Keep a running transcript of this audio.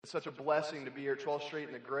It's such a blessing to be here at 12th Street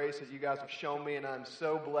and the grace that you guys have shown me, and I'm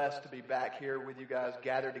so blessed to be back here with you guys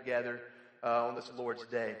gathered together on this Lord's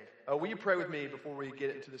Day. Will you pray with me before we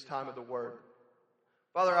get into this time of the Word?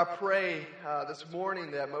 Father, I pray this morning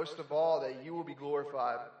that most of all that you will be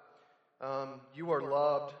glorified. You are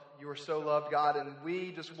loved. You are so loved, God, and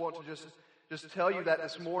we just want to just tell you that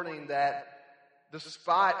this morning that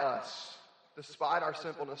despite us, despite our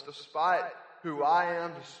sinfulness, despite who I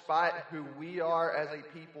am, despite who we are as a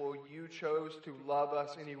people, you chose to love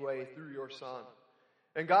us anyway through your Son.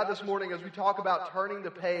 And God, this morning, as we talk about turning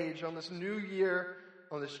the page on this new year,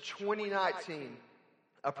 on this 2019,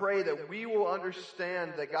 I pray that we will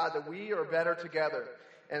understand that, God, that we are better together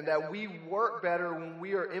and that we work better when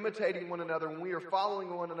we are imitating one another, when we are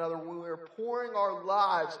following one another, when we are pouring our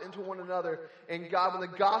lives into one another. And God, when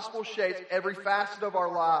the gospel shapes every facet of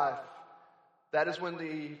our life, that is when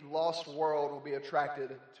the lost world will be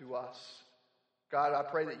attracted to us. God, I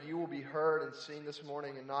pray that you will be heard and seen this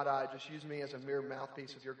morning and not I. Just use me as a mere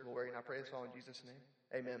mouthpiece of your glory. And I pray this all in Jesus'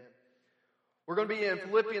 name. Amen. We're going to be in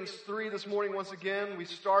Philippians 3 this morning once again. We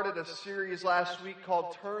started a series last week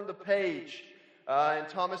called Turn the Page. And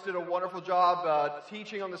Thomas did a wonderful job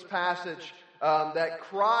teaching on this passage that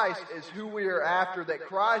Christ is who we are after, that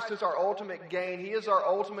Christ is our ultimate gain. He is our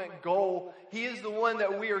ultimate goal. He is the one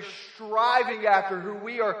that we are striving after, who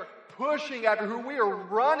we are pushing after, who we are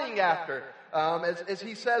running after. As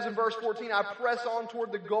he says in verse 14, I press on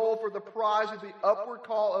toward the goal for the prize of the upward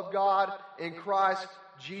call of God in Christ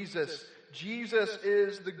Jesus. Jesus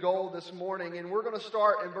is the goal this morning. And we're going to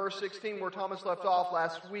start in verse 16 where Thomas left off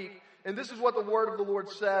last week. And this is what the word of the Lord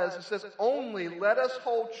says. It says, only let us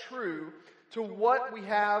hold true to what we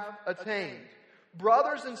have attained.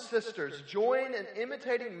 Brothers and sisters, join in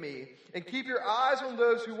imitating me and keep your eyes on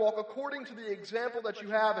those who walk according to the example that you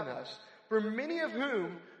have in us. For many of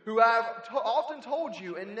whom, who have often told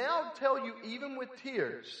you and now tell you even with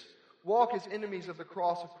tears, walk as enemies of the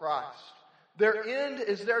cross of Christ. Their end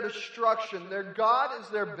is their destruction. Their God is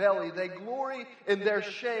their belly. They glory in their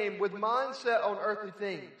shame with mind set on earthly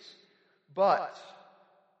things. But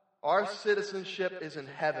our citizenship is in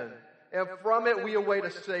heaven, and from it we await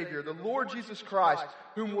a Savior, the Lord Jesus Christ,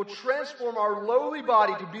 whom will transform our lowly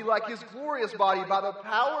body to be like His glorious body by the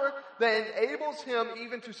power that enables Him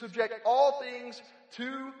even to subject all things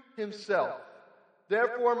to Himself.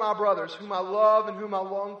 Therefore, my brothers, whom I love and whom I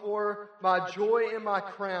long for, my joy and my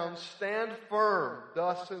crown, stand firm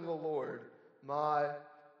thus in the Lord, my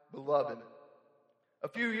beloved. A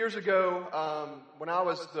few years ago, when I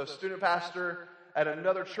was the student pastor at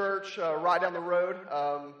another church right down the road,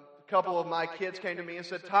 a couple of my kids came to me and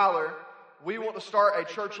said, Tyler, we want to start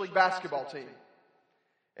a church league basketball team.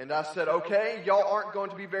 And I said, okay, y'all aren't going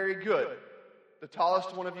to be very good. The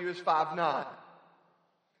tallest one of you is 5'9".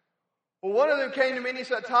 Well, one of them came to me and he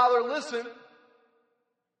said, Tyler, listen,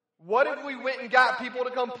 what if we went and got people to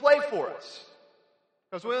come play for us?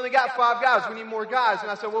 Because we only got 5 guys. We need more guys. And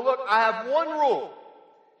I said, well, look, I have one rule.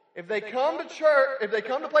 If they come to church, if they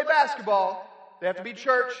come to play basketball, they have to be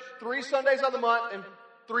church 3 Sundays of the month and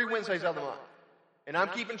 3 Wednesdays of the month. And I'm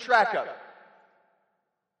keeping track of it.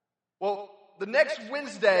 Well, the next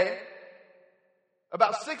Wednesday,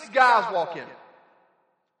 about 6 guys walk in.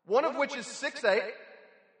 One of which is 6'8",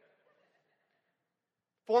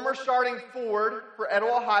 former starting forward for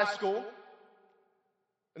Etowah High School.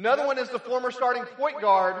 Another one is the former starting point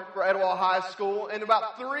guard for Etowah High School, and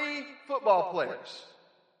about 3 football players.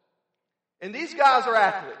 And these guys are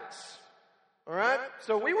athletes. All right?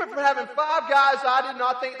 So we went from having 5 guys I did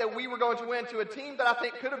not think that we were going to win to a team that I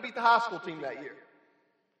think could have beat the high school team that year.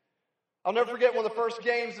 I'll never forget one of the first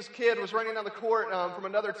games, this kid was running down the court from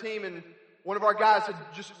another team, and one of our guys had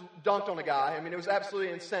just dunked on a guy. I mean, it was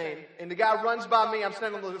absolutely insane. And the guy runs by me, I'm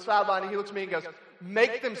standing on the sideline, and he looks at me and goes,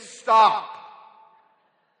 make them stop.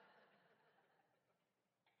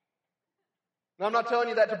 Now, I'm not telling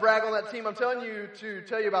you that to brag on that team. I'm telling you to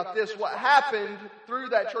tell you about this. What happened through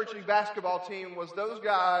that church league basketball team was those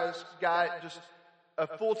guys got just a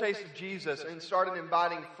full taste of Jesus and started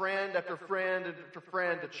inviting friend after friend after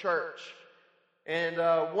friend to church. And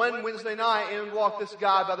one Wednesday night, in walked this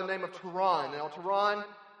guy by the name of Tehran. Now, Tehran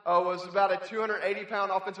was about a 280-pound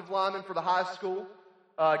offensive lineman for the high school,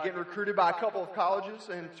 getting recruited by a couple of colleges.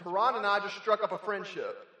 And Tehran and I just struck up a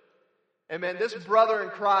friendship. And man, this brother in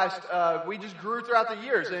Christ, we just grew throughout the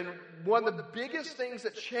years. And one of the biggest things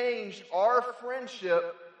that changed our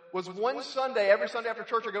friendship was one Sunday, every Sunday after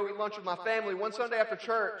church, I go eat lunch with my family. One Sunday after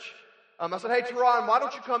church, I said, hey, Tehran, why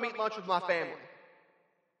don't you come eat lunch with my family?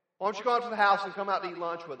 Why don't you come out to the house and come out to eat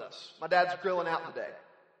lunch with us? My dad's grilling out today.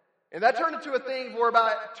 And that turned into a thing where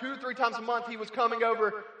about 2-3 times a month he was coming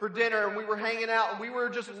over for dinner and we were hanging out and we were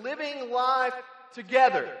just living life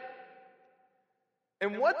together.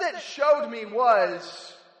 And what that showed me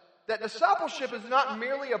was that discipleship is not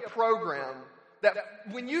merely a program. That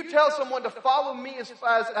when you tell someone to follow me as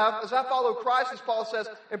I follow Christ, as Paul says,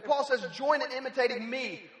 and Paul says, join in imitating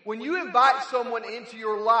me. When you invite someone into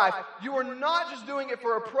your life, you are not just doing it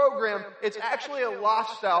for a program. It's actually a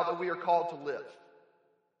lifestyle that we are called to live.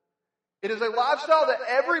 It is a lifestyle that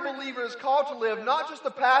every believer is called to live, not just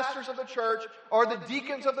the pastors of the church or the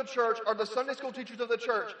deacons of the church or the Sunday school teachers of the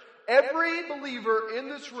church. Every believer in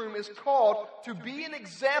this room is called to be an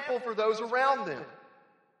example for those around them.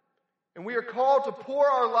 And we are called to pour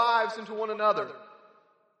our lives into one another.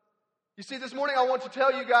 You see, this morning I want to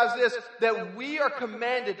tell you guys this, that we are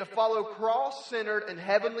commanded to follow cross-centered and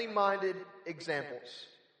heavenly-minded examples.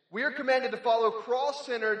 We are commanded to follow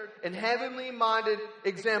cross-centered and heavenly-minded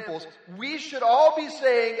examples. We should all be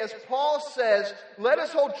saying, as Paul says, let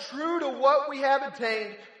us hold true to what we have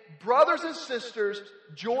attained. Brothers and sisters,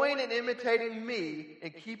 join in imitating me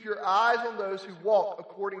and keep your eyes on those who walk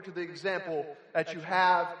according to the example that you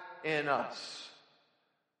have in us.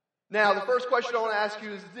 Now, the first question I want to ask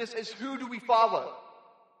you is this, is who do we follow?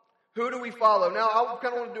 Who do we follow? Now, I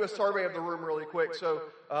kind of want to do a survey of the room really quick. So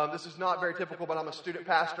this is not very typical, but I'm a student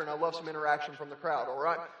pastor and I love some interaction from the crowd, all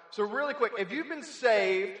right? So really quick, if you've been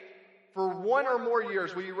saved for 1 or more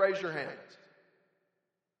years, will you raise your hand?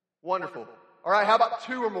 Wonderful. All right, how about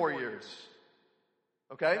 2 or more years?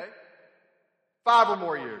 Okay? 5 or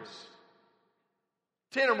more years?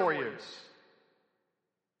 10 or more years?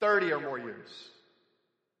 30 or more years?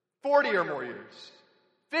 40 or more years?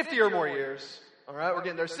 50 or more years? All right, we're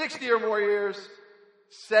getting there. 60 or more years,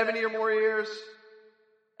 70 or more years,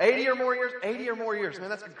 80 or more years, 80 or more years. Man,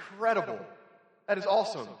 that's incredible. That is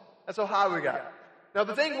awesome. That's how high we got. Now,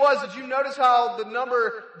 the thing was, did you notice how the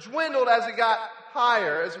number dwindled as it got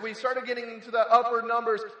higher? As we started getting into the upper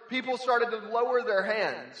numbers, people started to lower their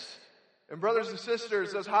hands. And brothers and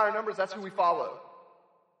sisters, those higher numbers, that's who we follow.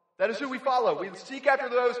 That is who we follow. We seek after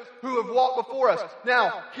those who have walked before us.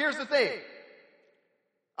 Now, here's the thing.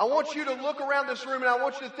 I want you to look around this room and I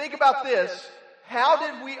want you to think about this. How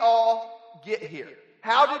did we all get here?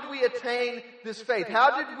 How did we attain this faith?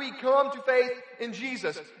 How did we come to faith in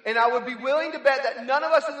Jesus? And I would be willing to bet that none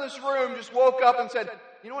of us in this room just woke up and said,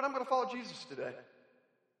 you know what, I'm going to follow Jesus today.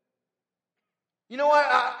 You know what,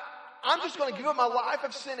 I'm just going to give up my life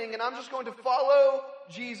of sinning and I'm just going to follow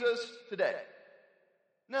Jesus today.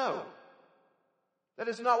 No. That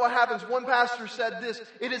is not what happens. One pastor said this,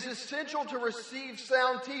 it is essential to receive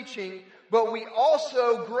sound teaching, but we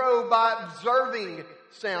also grow by observing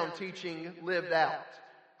sound teaching lived out.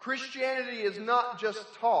 Christianity is not just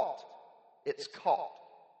taught, it's caught.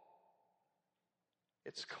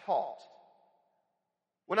 It's caught.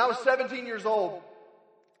 When I was 17 years old,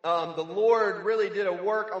 the Lord really did a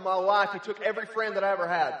work on my life. He took every friend that I ever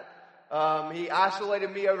had. He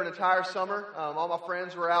isolated me over an entire summer. All my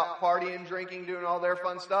friends were out partying, drinking, doing all their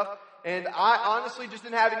fun stuff. And I honestly just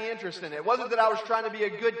didn't have any interest in it. It wasn't that I was trying to be a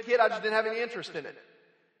good kid. I just didn't have any interest in it.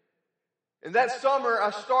 And that summer, I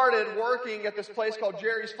started working at this place called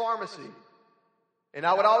Jerry's Pharmacy. And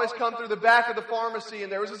I would always come through the back of the pharmacy,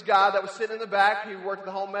 and there was this guy that was sitting in the back. He worked at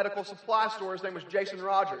the home medical supply store. His name was Jason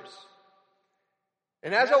Rogers.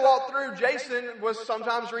 And as I walked through, Jason was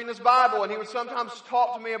sometimes reading his Bible, and he would sometimes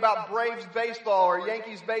talk to me about Braves baseball or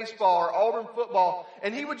Yankees baseball or Auburn football.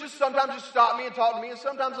 And he would just sometimes just stop me and talk to me, and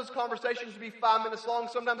sometimes those conversations would be 5 minutes long,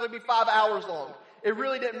 sometimes they'd be 5 hours long. It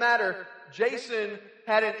really didn't matter. Jason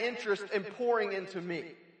had an interest in pouring into me.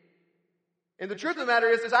 And the truth of the matter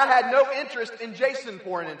is I had no interest in Jason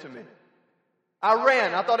pouring into me. I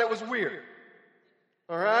ran. I thought it was weird.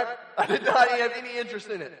 All right? I did not have any interest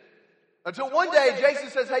in it. Until one day,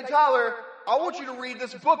 Jason says, hey, Tyler, I want you to read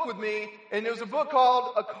this book with me. And it was a book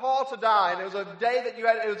called A Call to Die. And it was a day that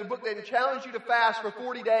it was a book that challenged you to fast for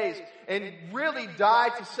 40 days and really die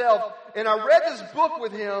to self. And I read this book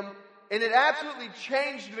with him, and it absolutely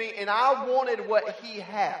changed me, and I wanted what he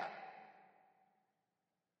had.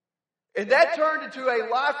 And that turned into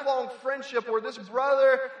a lifelong friendship where this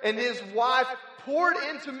brother and his wife poured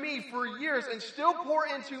into me for years and still pour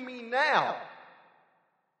into me now.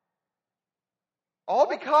 All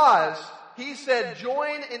because he said,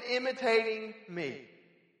 join in imitating me.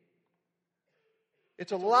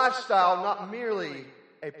 It's a lifestyle, not merely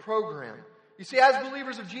a program. You see, as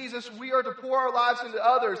believers of Jesus, we are to pour our lives into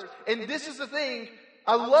others. And this is the thing,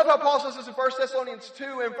 I love how Paul says this in 1 Thessalonians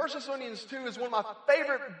 2, and 1 Thessalonians 2 is one of my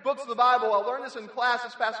favorite books of the Bible. I learned this in class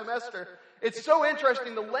this past semester. It's so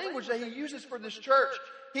interesting, the language that he uses for this church.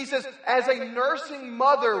 He says, as a nursing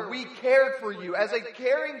mother, we cared for you. As a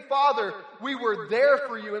caring father, we were there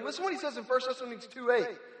for you. And listen to what he says in 1 Thessalonians 2:8.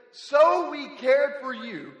 So we cared for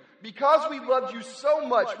you. Because we loved you so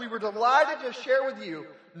much, we were delighted to share with you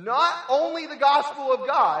not only the gospel of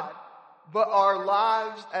God, but our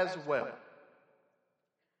lives as well.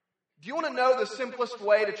 Do you want to know the simplest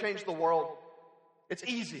way to change the world? It's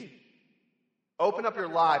easy. Open up your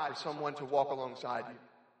life for someone to walk alongside you.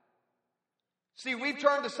 See, we've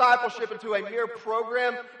turned discipleship into a mere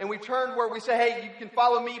program, and we've turned where we say, hey, you can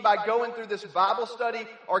follow me by going through this Bible study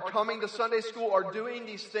or coming to Sunday school or doing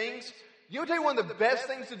these things. You want to tell you one of the best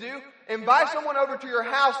things to do? Invite someone over to your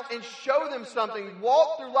house and show them something.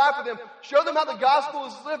 Walk through life with them. Show them how the gospel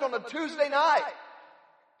is lived on a Tuesday night.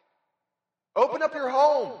 Open up your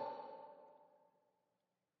home.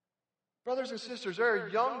 Brothers and sisters, there are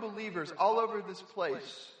young believers all over this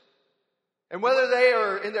place. And whether they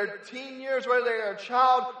are in their teen years, whether they are a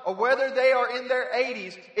child, or whether they are in their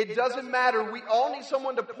 80s, it doesn't matter. We all need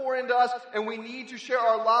someone to pour into us, and we need to share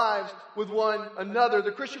our lives with one another.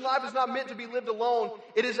 The Christian life is not meant to be lived alone.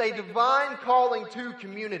 It is a divine calling to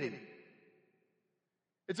community.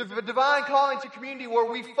 It's a divine calling to community where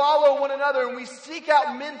we follow one another and we seek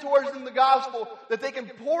out mentors in the gospel that they can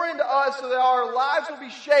pour into us so that our lives will be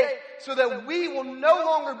shaped, so that we will no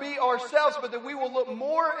longer be ourselves, but that we will look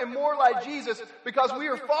more and more like Jesus because we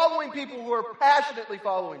are following people who are passionately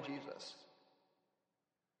following Jesus.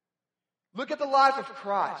 Look at the life of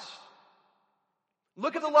Christ.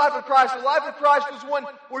 Look at the life of Christ. The life of Christ was one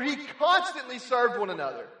where He constantly served one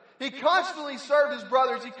another. He constantly served His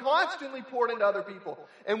brothers. He constantly poured into other people.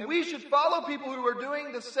 And we should follow people who are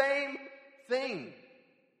doing the same thing.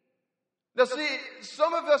 Now see,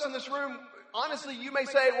 some of us in this room, honestly, you may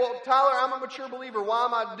say, well, Tyler, I'm a mature believer. Why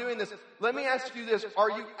am I doing this? Let me ask you this.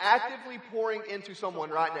 Are you actively pouring into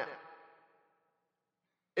someone right now?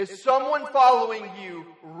 Is someone following you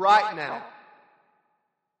right now?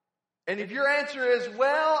 And if your answer is,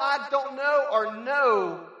 well, I don't know, or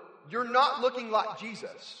no, you're not looking like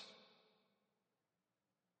Jesus.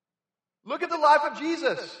 Look at the life of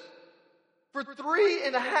Jesus. For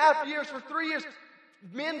 3.5 years,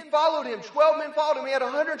 men followed Him. 12 men followed Him. He had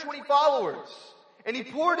 120 followers. And He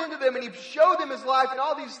poured into them and He showed them His life and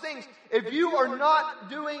all these things. If you are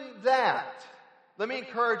not doing that, let me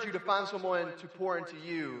encourage you to find someone to pour into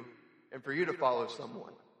you and for you to follow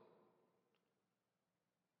someone.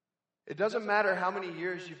 It doesn't matter how many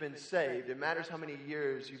years you've been saved. It matters how many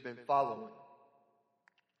years you've been following.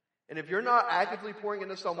 And if you're not actively pouring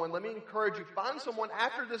into someone, let me encourage you, find someone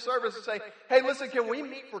after the service and say, hey, listen, can we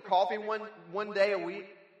meet for coffee one day a week?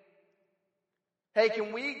 Hey,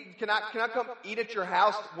 can I come eat at your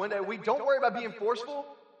house one day a week? Don't worry about being forceful.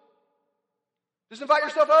 Just invite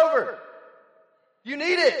yourself over. You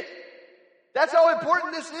need it. That's how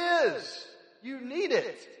important this is. You need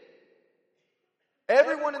it.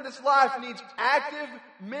 Everyone in this life needs active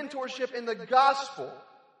mentorship in the gospel.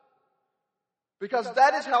 Because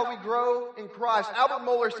that is how we grow in Christ. Albert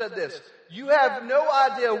Mohler said this: you have no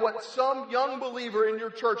idea what some young believer in your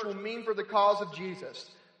church will mean for the cause of Jesus.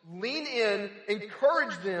 Lean in,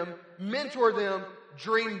 encourage them, mentor them,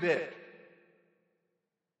 dream big.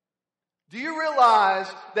 Do you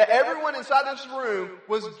realize that everyone inside this room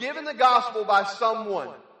was given the gospel by someone?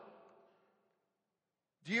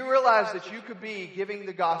 Do you realize that you could be giving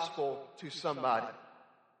the gospel to somebody?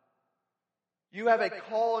 You have a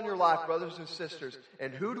call on your life, brothers and sisters.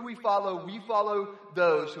 And who do we follow? We follow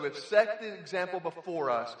those who have set the example before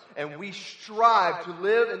us, and we strive to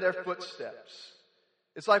live in their footsteps.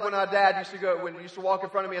 It's like when my dad used to walk in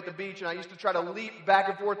front of me at the beach, and I used to try to leap back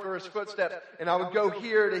and forth for his footsteps, and I would go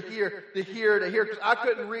here to here to here to here, because I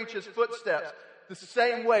couldn't reach his footsteps. The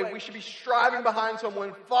same way, we should be striving behind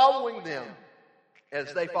someone, following them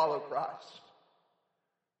as they follow Christ.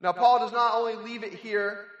 Now, Paul does not only leave it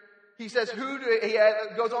here. He says, he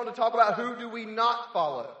goes on to talk about who do we not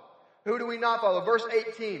follow. Who do we not follow? Verse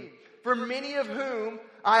 18. For many of whom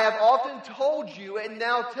I have often told you and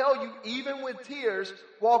now tell you, even with tears,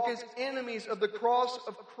 walk as enemies of the cross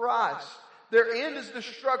of Christ. Their end is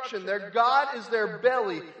destruction. Their God is their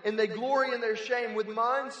belly, and they glory in their shame with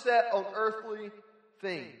minds set on earthly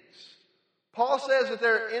things. Paul says that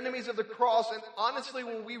they're enemies of the cross, and honestly,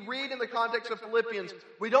 when we read in the context of Philippians,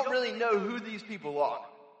 we don't really know who these people are.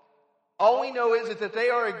 All we know is that they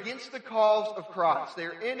are against the cause of Christ. They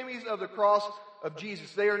are enemies of the cross of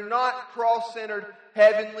Jesus. They are not cross-centered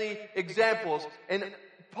heavenly examples. And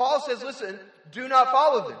Paul says, listen, do not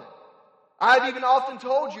follow them. I've even often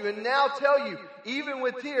told you and now tell you, even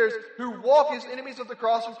with tears, who walk as enemies of the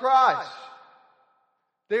cross of Christ.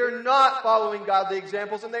 They are not following godly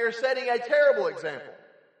examples, and they are setting a terrible example.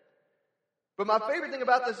 But my favorite thing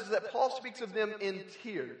about this is that Paul speaks of them in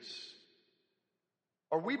tears.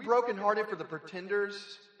 Are we brokenhearted for the pretenders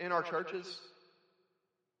in our churches?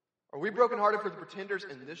 Are we brokenhearted for the pretenders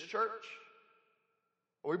in this church?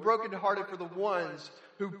 Are we brokenhearted for the ones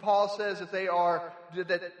who Paul says that they are,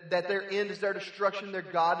 that their end is their destruction, their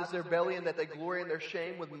God is their belly, and that they glory in their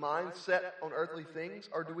shame with minds set on earthly things?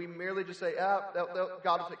 Or do we merely just say, God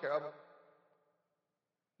will take care of them?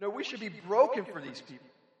 No, we should be broken for these people.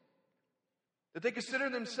 That they consider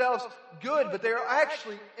themselves good, but they are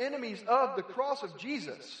actually enemies of the cross of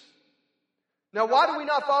Jesus. Now, why do we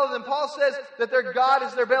not follow them? Paul says that their God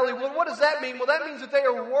is their belly. Well, what does that mean? Well, that means that they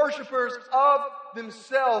are worshipers of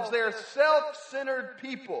themselves. They are self-centered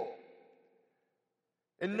people.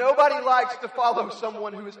 And nobody likes to follow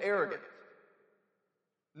someone who is arrogant.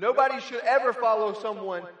 Nobody should ever follow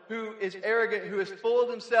someone who is arrogant, who is full of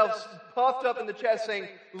themselves, puffed up in the chest, saying,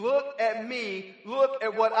 look at me, look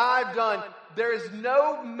at what I've done. There is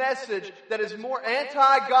no message that is more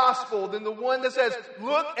anti-gospel than the one that says,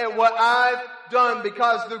 look at what I've done,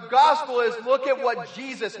 because the gospel is, look at what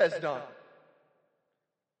Jesus has done.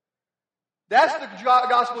 That's the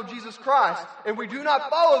gospel of Jesus Christ. And we do not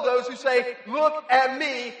follow those who say, look at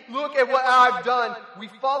me, look at what I've done. We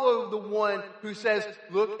follow the one who says,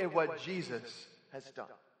 look at what Jesus has done.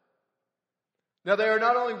 Now, they are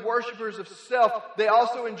not only worshipers of self, they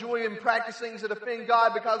also enjoy and practice things that offend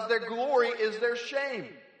God, because their glory is their shame.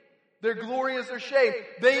 Their glory is their shame.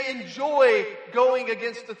 They enjoy going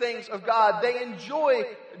against the things of God. They enjoy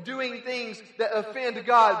doing things that offend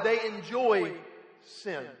God. They enjoy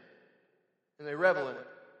sin. And they revel in it.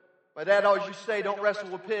 My dad always used to say, don't wrestle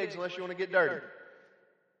with pigs unless you want to get dirty.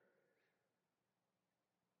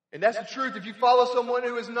 And that's the truth. If you follow someone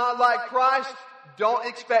who is not like Christ, don't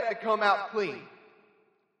expect to come out clean.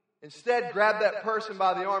 Instead, grab that person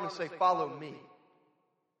by the arm and say, follow me.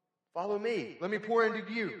 Follow me. Let me pour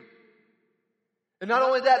into you. And not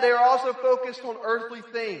only that, they are also focused on earthly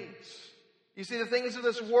things. You see, the things of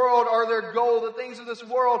this world are their goal. The things of this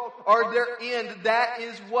world are their end. That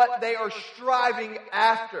is what they are striving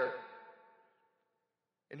after.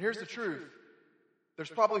 And here's the truth. There's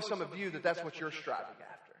probably some of you that's what you're striving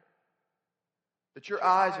after. That your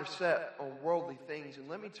eyes are set on worldly things. And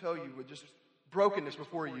let me tell you, with just brokenness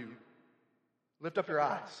before you, lift up your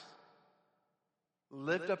eyes.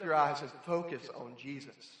 Lift up your eyes and focus on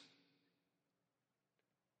Jesus.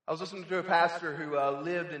 I was listening to a pastor who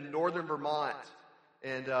lived in northern Vermont,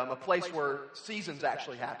 and a place where seasons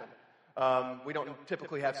actually happen. We don't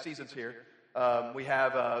typically have seasons here. We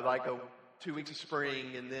have 2 weeks of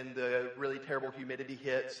spring, and then the really terrible humidity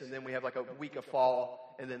hits, and then we have like a week of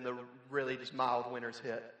fall, and then the really just mild winters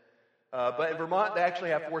hit. But in Vermont, they actually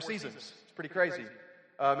have 4 seasons. It's pretty crazy.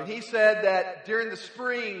 And he said that during the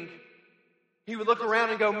spring, he would look around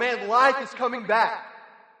and go, man, life is coming back.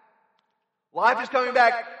 Life is coming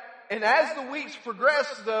back. And as the weeks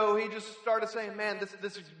progressed, though, he just started saying, man,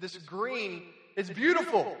 this green is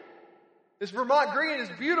beautiful. This Vermont green is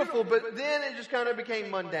beautiful, but then it just kind of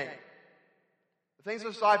became mundane. The things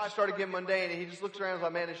of his life just started getting mundane, and he just looks around and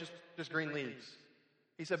was like, man, it's just green leaves.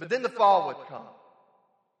 He said, but then the fall would come.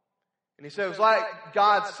 And he said, it was like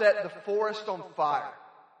God set the forest on fire.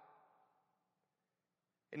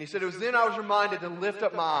 And he said, it was then I was reminded to lift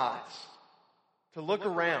up my eyes, to look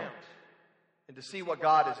around, and to see what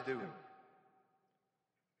God is doing.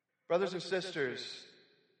 Brothers and sisters,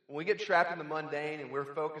 when we get trapped in the mundane and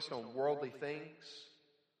we're focused on worldly things,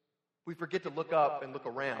 we forget to look up and look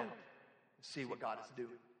around and see what God is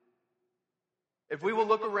doing. If we will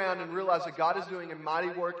look around and realize that God is doing a mighty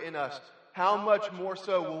work in us, how much more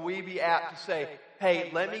so will we be apt to say, hey,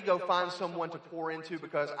 let me go find someone to pour into,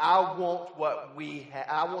 because I want what we have.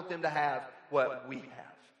 I want them to have what we have.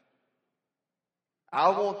 I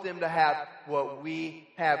want them to have what we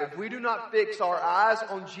have. If we do not fix our eyes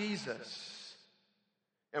on Jesus,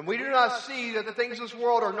 and we do not see that the things of this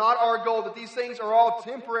world are not our goal, that these things are all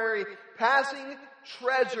temporary, passing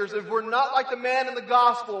treasures, if we're not like the man in the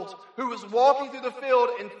Gospels who was walking through the field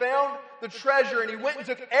and found the treasure, and he went and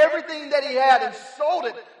took everything that he had and sold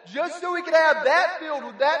it just so he could have that field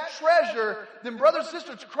with that treasure, then brothers and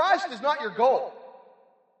sisters, Christ is not your goal.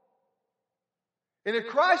 And if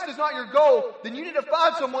Christ is not your goal, then you need to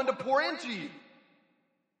find someone to pour into you.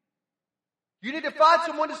 You need to find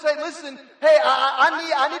someone to say, listen, hey,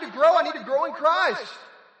 I need to grow. I need to grow in Christ.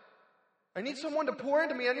 I need someone to pour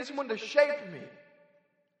into me. I need someone to shape me.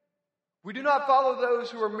 We do not follow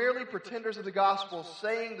those who are merely pretenders of the gospel,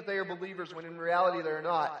 saying that they are believers when in reality they are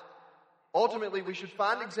not. Ultimately, we should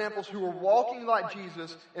find examples who are walking like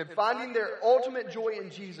Jesus and finding their ultimate joy in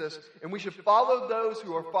Jesus, and we should follow those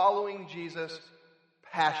who are following Jesus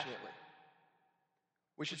passionately.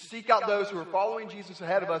 We should seek out those who are following Jesus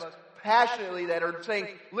ahead of us passionately, that are saying,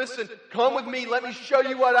 listen, come with me, let me show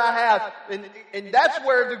you what I have. And that's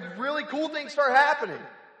where the really cool things start happening.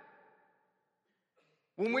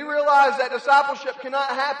 When we realize that discipleship cannot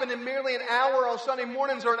happen in merely an hour on Sunday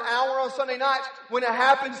mornings or an hour on Sunday nights, when it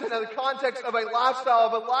happens in the context of a lifestyle,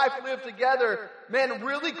 of a life lived together, man,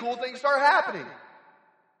 really cool things start happening.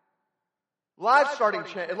 Lives start to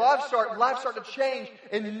change,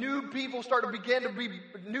 and new people begin to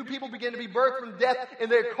be birthed from death,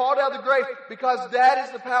 and they're called out of the grave, because that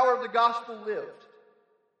is the power of the gospel lived.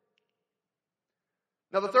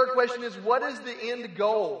 Now the third question is, what is the end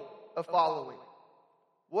goal of following?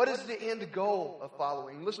 What is the end goal of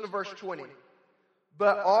following? Listen to verse 20.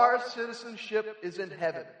 But our citizenship is in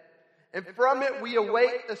heaven, and from it we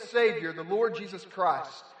await a Savior, the Lord Jesus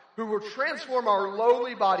Christ, who will transform our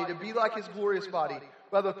lowly body to be like His glorious body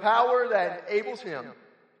by the power that enables Him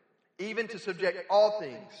even to subject all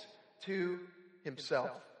things to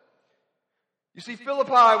Himself. You see,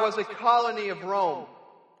 Philippi was a colony of Rome.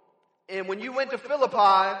 And when you went to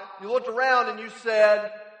Philippi, you looked around and you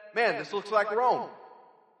said, man, this looks like Rome.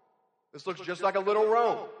 This looks just like a little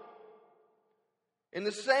Rome. In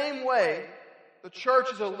the same way, the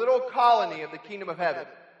church is a little colony of the kingdom of heaven.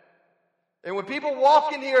 And when people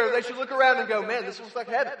walk in here, they should look around and go, man, this looks like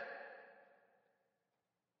heaven.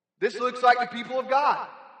 This looks like the people of God.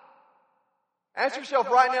 Ask yourself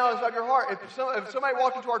right now inside your heart, if somebody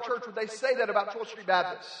walked into our church, would they say that about Troll Street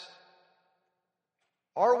Baptist?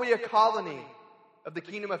 Are we a colony of the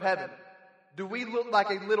kingdom of heaven? Do we look like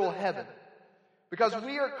a little heaven? Because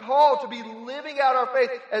we are called to be living out our faith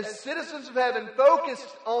as citizens of heaven, focused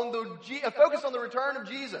on the return of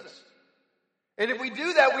Jesus. And if we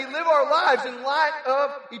do that, we live our lives in light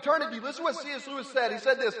of eternity. Listen to what C.S. Lewis said. He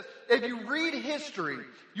said this: if you read history,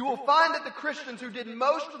 you will find that the Christians who did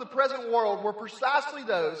most for the present world were precisely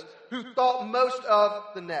those who thought most of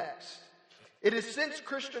the next. It is since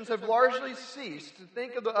Christians have largely ceased to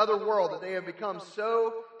think of the other world that they have become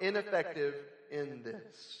so ineffective in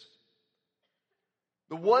this.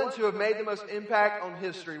 The ones who have made the most impact on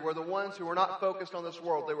history were the ones who were not focused on this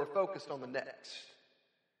world. They were focused on the next.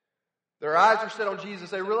 Their eyes are set on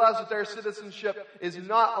Jesus. They realize that their citizenship is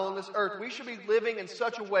not on this earth. We should be living in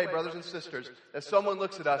such a way, brothers and sisters, that someone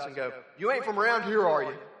looks at us and go, you ain't from around here, are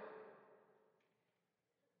you?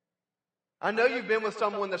 I know you've been with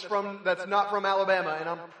someone that's not from Alabama, and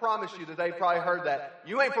I promise you that they probably heard that.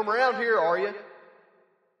 You ain't from around here, are you?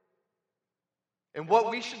 And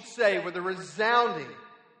what we should say with a resounding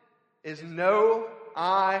is, no,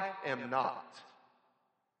 I am not.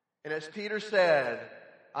 And as Peter said,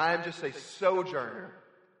 I am just a sojourner,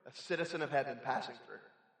 a citizen of heaven passing through.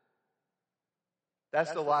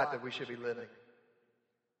 That's the life that we should be living.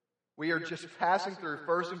 We are just passing through,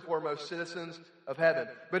 first and foremost, citizens of heaven.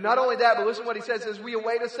 But not only that, but listen to what he says, as we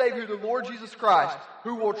await a Savior, the Lord Jesus Christ,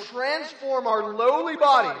 who will transform our lowly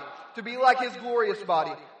body to be like His glorious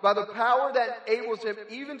body, by the power that enables Him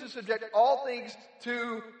even to subject all things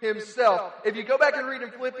to Himself. If you go back and read in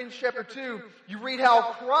Philippians chapter 2, you read how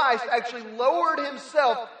Christ actually lowered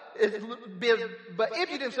Himself, but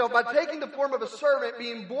emptied Himself by taking the form of a servant,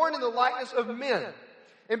 being born in the likeness of men.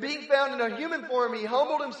 And being found in a human form, He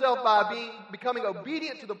humbled Himself by becoming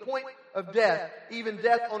obedient to the point of death, even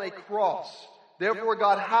death on a cross. Therefore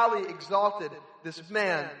God highly exalted this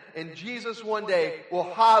man, and Jesus one day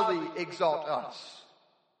will highly exalt us,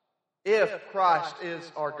 if Christ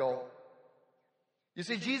is our goal. You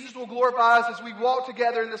see, Jesus will glorify us as we walk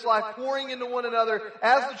together in this life, pouring into one another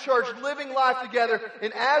as the church, living life together.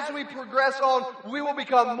 And as we progress on, we will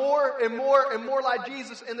become more and more and more like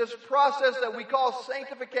Jesus in this process that we call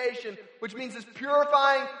sanctification, which means this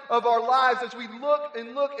purifying of our lives. As we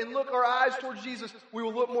look our eyes towards Jesus, we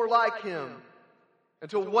will look more like Him.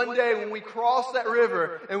 Until one day when we cross that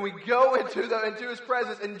river and we go into His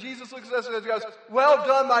presence, and Jesus looks at us and goes, well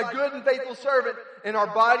done, my good and faithful servant, and our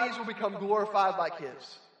bodies will become glorified like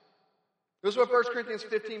His. This is what 1 Corinthians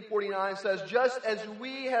 15:49 says, just as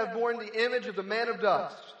we have borne the image of the man of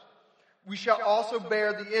dust, we shall also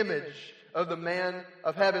bear the image of the man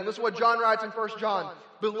of heaven. Listen to what John writes in 1 John.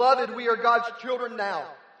 Beloved, we are God's children now,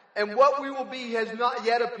 and what we will be has not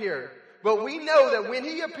yet appeared. But we know that when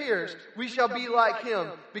He appears, we shall be like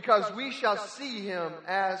Him, because we shall see Him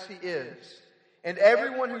as He is. And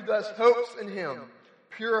everyone who thus hopes in Him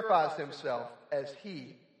purifies himself as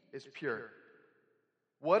He is pure.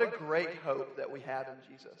 What a great hope that we have in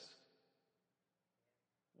Jesus.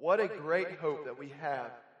 What a great hope that we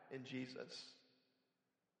have in Jesus.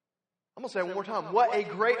 I'm going to say it one more time. What a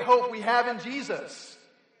great hope we have in Jesus.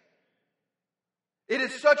 It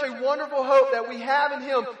is such a wonderful hope that we have in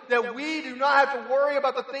Him, that we do not have to worry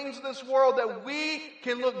about the things of this world, that we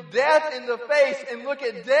can look death in the face and look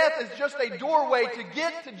at death as just a doorway to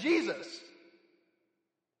get to Jesus.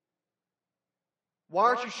 Why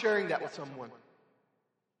aren't you sharing that with someone?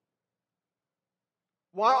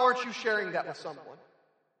 Why aren't you sharing that with someone?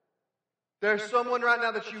 There's someone right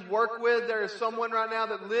now that you work with. There is someone right now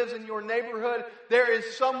that lives in your neighborhood. There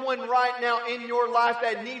is someone right now in your life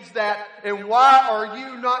that needs that. And why are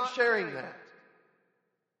you not sharing that?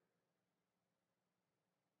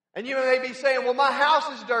 And you may be saying, well, my house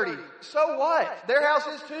is dirty. So what? Their house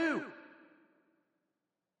is too.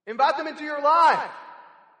 Invite them into your life.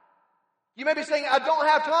 You may be saying, I don't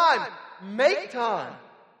have time. Make time.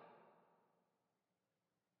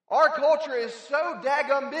 Our culture is so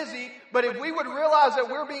daggum busy, but if we would realize that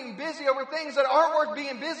we're being busy over things that aren't worth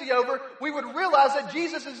being busy over, we would realize that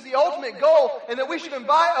Jesus is the ultimate goal and that we should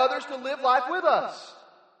invite others to live life with us.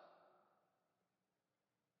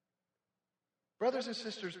 Brothers and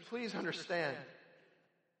sisters, please understand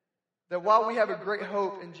that while we have a great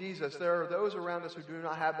hope in Jesus, there are those around us who do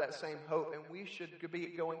not have that same hope, and we should be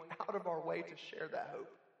going out of our way to share that hope.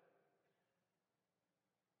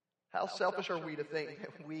 How selfish are we to think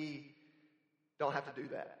that we don't have to do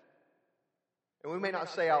that? And we may not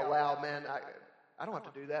say out loud, man, I don't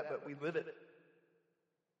have to do that, but we live it.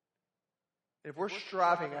 If we're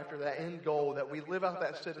striving after that end goal, that we live out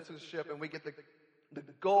that citizenship and we get the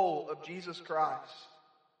goal of Jesus Christ,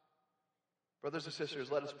 brothers and sisters,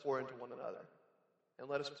 let us pour into one another. And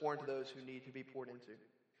let us pour into those who need to be poured into.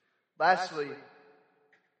 Lastly,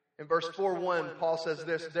 in verse 4:1, Paul says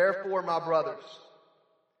this, therefore, my brothers,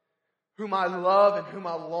 whom I love and whom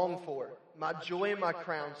I long for, my joy and my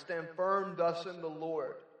crown, stand firm thus in the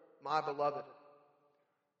Lord, my beloved.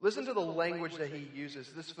 Listen to the language that he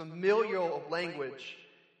uses, this familial language.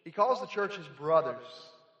 He calls the church his brothers,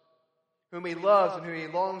 whom he loves and whom he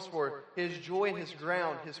longs for, his joy and his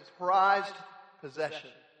ground, his prized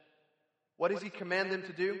possession. What does he command them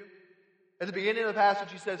to do? At the beginning of the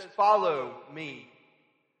passage, he says, follow me.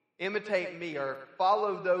 Imitate me, or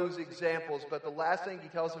follow those examples. But the last thing he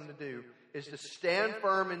tells them to do is to stand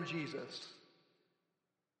firm in Jesus,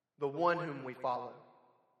 the one whom we follow.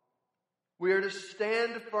 We are to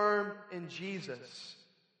stand firm in Jesus,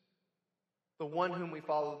 the one whom we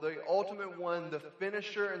follow, the ultimate one, the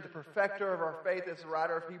finisher and the perfecter of our faith, as the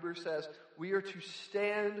writer of Hebrews says. We are to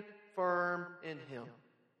stand firm in Him.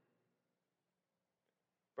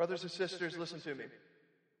 Brothers and sisters, listen to me.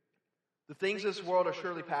 The things of this world are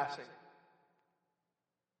surely passing.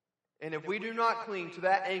 And if we do not cling to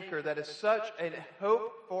that anchor that is such a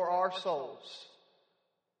hope for our souls,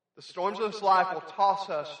 the storms of this life will toss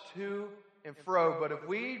us to and fro. But if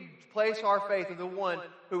we place our faith in the one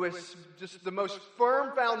who is just the most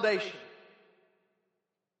firm foundation,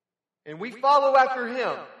 and we follow after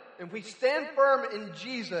Him, and we stand firm in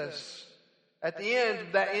Jesus, at the end,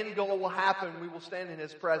 that end goal will happen. We will stand in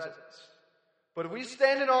His presence. But if we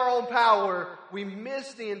stand in our own power, we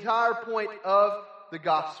miss the entire point of the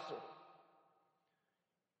gospel.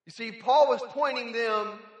 You see, Paul was pointing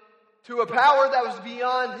them to a power that was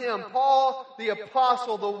beyond him. Paul, the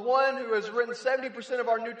apostle, the one who has written 70% of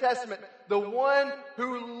our New Testament, the one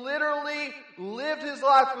who literally lived his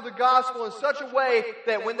life for the gospel in such a way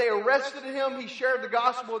that when they arrested him, he shared the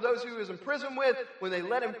gospel with those who he was in prison with. When they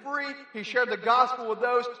let him free, he shared the gospel with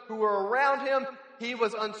those who were around him. He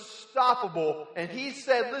was unstoppable. And he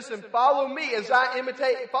said, listen, follow me as I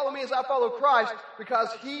follow Christ, because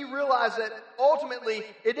he realized that ultimately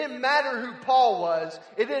it didn't matter who Paul was.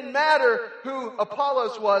 It didn't matter who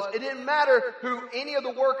Apollos was. It didn't matter who any of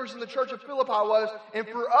the workers in the church of Philippi was. And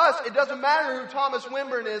for us, it doesn't matter who Thomas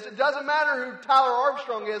Wimborne is. It doesn't matter who Tyler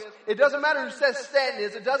Armstrong is. It doesn't matter who Seth Stanton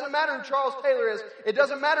is. It doesn't matter who Charles Taylor is. It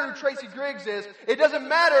doesn't matter who Tracy Griggs is. It doesn't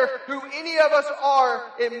matter who any of us are.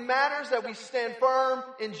 It matters that we stand firm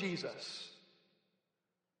in Jesus.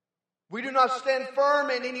 We do not stand firm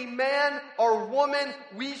in any man or woman.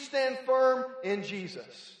 We stand firm in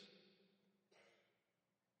Jesus.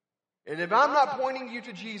 And if I'm not pointing you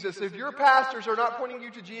to Jesus, if your pastors are not pointing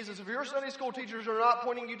you to Jesus, if your Sunday school teachers are not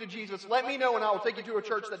pointing you to Jesus, let me know and I will take you to a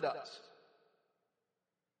church that does.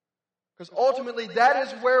 Because ultimately that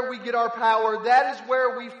is where we get our power. That is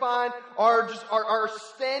where we find our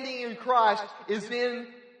standing in Christ is in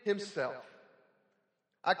Himself.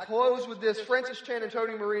 I close with this. Francis Chan and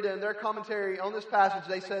Tony Morita, in their commentary on this passage,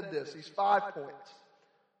 they said this, these 5 points.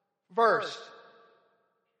 First,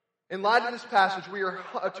 In light of this passage, we are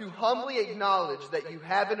to humbly acknowledge that you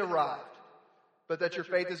haven't arrived, but that your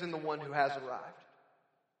faith is in the one who has arrived.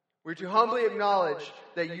 We're to humbly acknowledge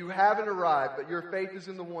that you haven't arrived, but your faith is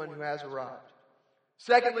in the one who has arrived.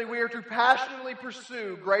 Secondly, we are to passionately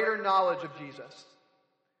pursue greater knowledge of Jesus.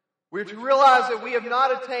 We are to realize that we have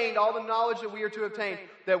not attained all the knowledge that we are to attain,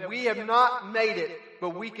 that we have not made it,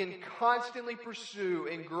 but we can constantly pursue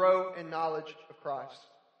and grow in knowledge of Christ.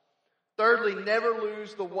 Thirdly, never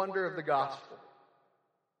lose the wonder of the gospel.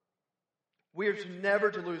 We are to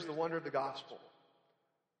never to lose the wonder of the gospel.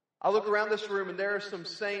 I look around this room and there are some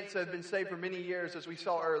saints that have been saved for many years, as we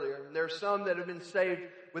saw earlier. And there are some that have been saved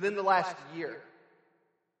within the last year.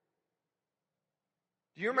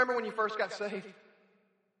 Do you remember when you first got saved?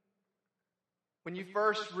 When you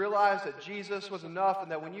first realized that Jesus was enough,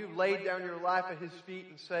 and that when you laid down your life at His feet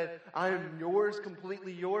and said, I am yours,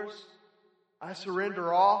 completely yours. I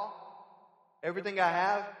surrender all. Everything I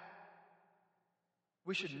have.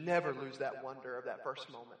 We should never lose that wonder of that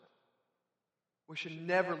first moment. We should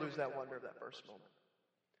never lose that wonder of that first moment.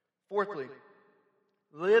 Fourthly,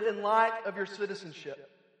 live in light of your citizenship.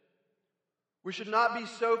 We should not be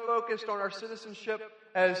so focused on our citizenship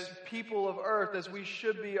as people of earth as we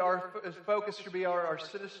should be. Our focus should be our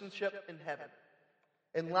citizenship in heaven.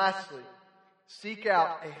 And lastly, seek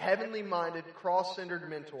out a heavenly minded, cross-centered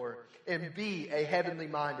mentor, and be a heavenly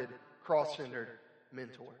minded, cross-centered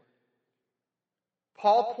mentor.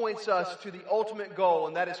 Paul points us to the ultimate goal,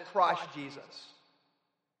 and that is Christ Jesus.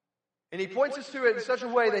 And he points us to it in such a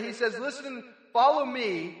way that he says, listen, follow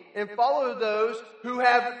me and follow those who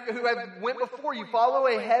have went before you. Follow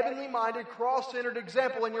a heavenly minded, cross-centered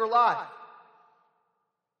example in your life.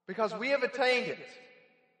 Because we have attained it.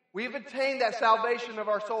 We have attained that salvation of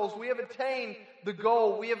our souls. We have attained the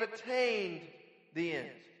goal. We have attained the end.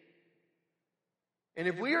 And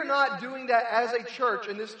if we are not doing that as a church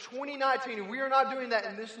in this 2019, if we are not doing that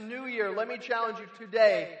in this new year, let me challenge you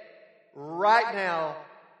today, right now,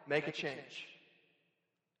 make a change.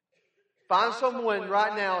 Find someone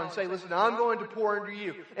right now and say, listen, I'm going to pour into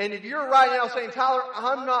you. And if you're right now saying, Tyler,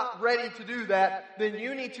 I'm not ready to do that, then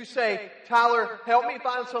you need to say, Tyler, help me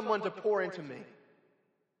find someone to pour into me.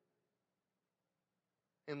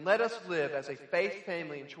 And let us live as a faith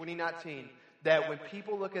family in 2019 that when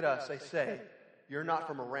people look at us, they say, you're not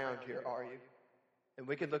from around here, are you? And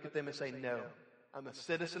we can look at them and say, no, I'm a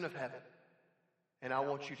citizen of heaven. And I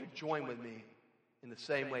want you to join with me in the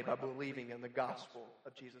same way by believing in the gospel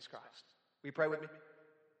of Jesus Christ. Will you pray with me?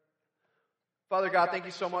 Father God, thank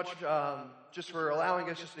you so much just for allowing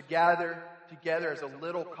us just to gather together as a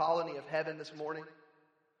little colony of heaven this morning.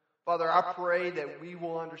 Father, I pray that we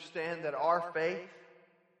will understand that our faith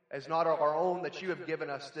is not our own, that you have given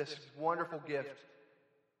us this wonderful gift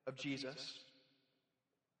of Jesus.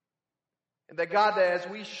 And that God, that as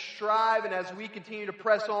we strive and as we continue to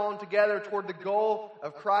press on together toward the goal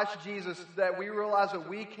of Christ Jesus, that we realize that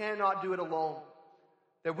we cannot do it alone.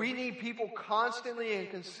 That we need people constantly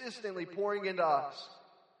and consistently pouring into us.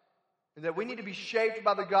 And that we need to be shaped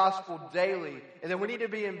by the gospel daily. And that we need to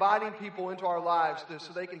be inviting people into our lives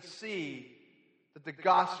so they can see that the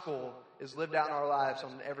gospel is lived out in our lives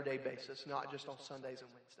on an everyday basis, not just on Sundays and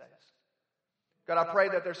Wednesdays. God, I pray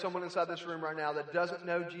that there's someone inside this room right now that doesn't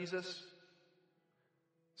know Jesus.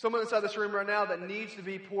 Someone inside this room right now that needs to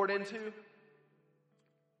be poured into.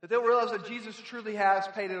 That they'll realize that Jesus truly has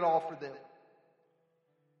paid it all for them.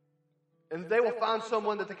 And they will find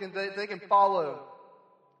someone that they can follow,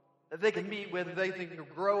 that they can meet with, that they can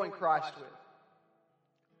grow in Christ with.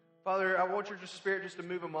 Father, I want your Spirit just to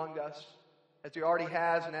move among us, as He already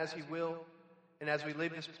has and as He will. And as we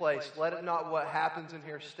leave this place, let it not what happens in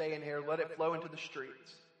here stay in here. Let it flow into the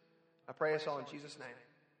streets. I pray us all in Jesus'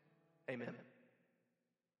 name. Amen.